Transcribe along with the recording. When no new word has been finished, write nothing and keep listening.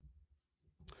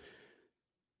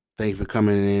Thank you for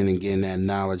coming in and getting that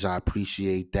knowledge. I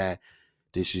appreciate that.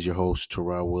 This is your host,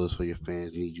 Terrell Willis, for your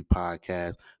Fans Need You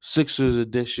podcast. Sixers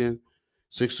edition.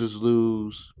 Sixers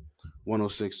lose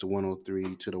 106 to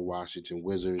 103 to the Washington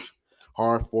Wizards.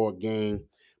 Hard fought game,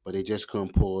 but they just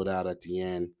couldn't pull it out at the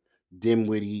end.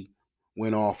 Dinwiddie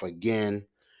went off again.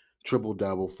 Triple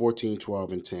double, 14,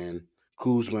 12, and 10.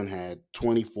 Kuzma had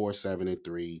 24, 7, and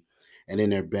 3. And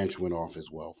then their bench went off as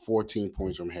well. 14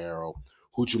 points from Harrell.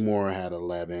 Hachimura had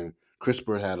 11.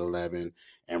 Crisper had 11.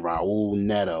 And Raul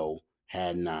Neto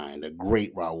had 9. The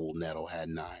great Raul Neto had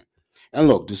 9. And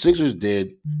look, the Sixers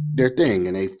did their thing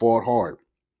and they fought hard.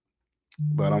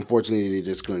 But unfortunately, they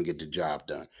just couldn't get the job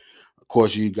done. Of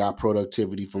course, you got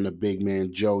productivity from the big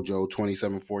man, JoJo,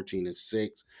 27, 14, and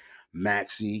 6.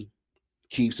 Maxey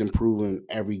keeps improving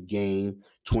every game,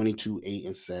 22, 8,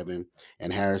 and 7.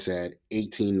 And Harris had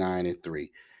 18, 9, and 3.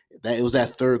 It was that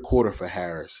third quarter for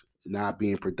Harris, not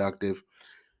being productive.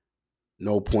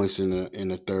 No points in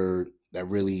the third that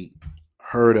really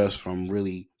hurt us from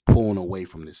really pulling away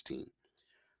from this team.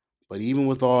 But even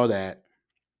with all that,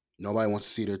 nobody wants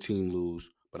to see their team lose,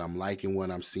 but I'm liking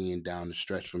what I'm seeing down the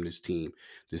stretch from this team.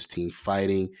 This team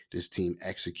fighting, this team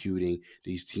executing,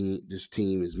 this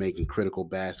team is making critical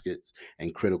baskets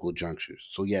and critical junctures.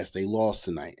 So yes, they lost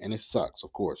tonight, and it sucks,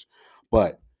 of course.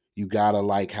 But you gotta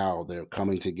like how they're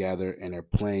coming together and they're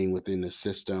playing within the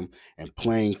system and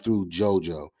playing through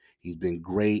JoJo. He's been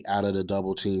great out of the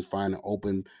double team, finding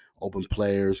open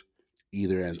players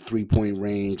either in 3-point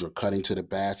range or cutting to the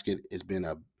basket. It's been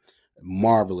a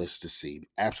marvelous to see,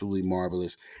 absolutely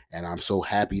marvelous. And I'm so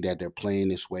happy that they're playing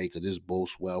this way because this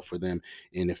bodes well for them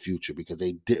in the future because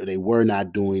they were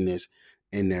not doing this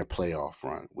in their playoff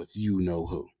run with you know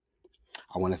who.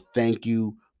 I want to thank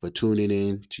you for tuning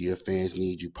in to your Fans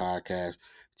Need You podcast.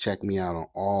 Check me out on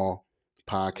all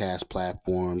podcast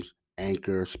platforms: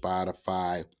 Anchor,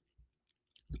 Spotify,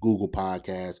 Google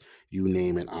Podcasts, you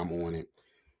name it, I'm on it.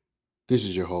 This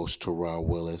is your host, Terrell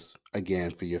Willis,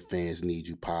 again for your Fans Need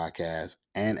You podcast.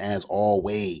 And as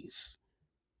always,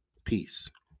 peace.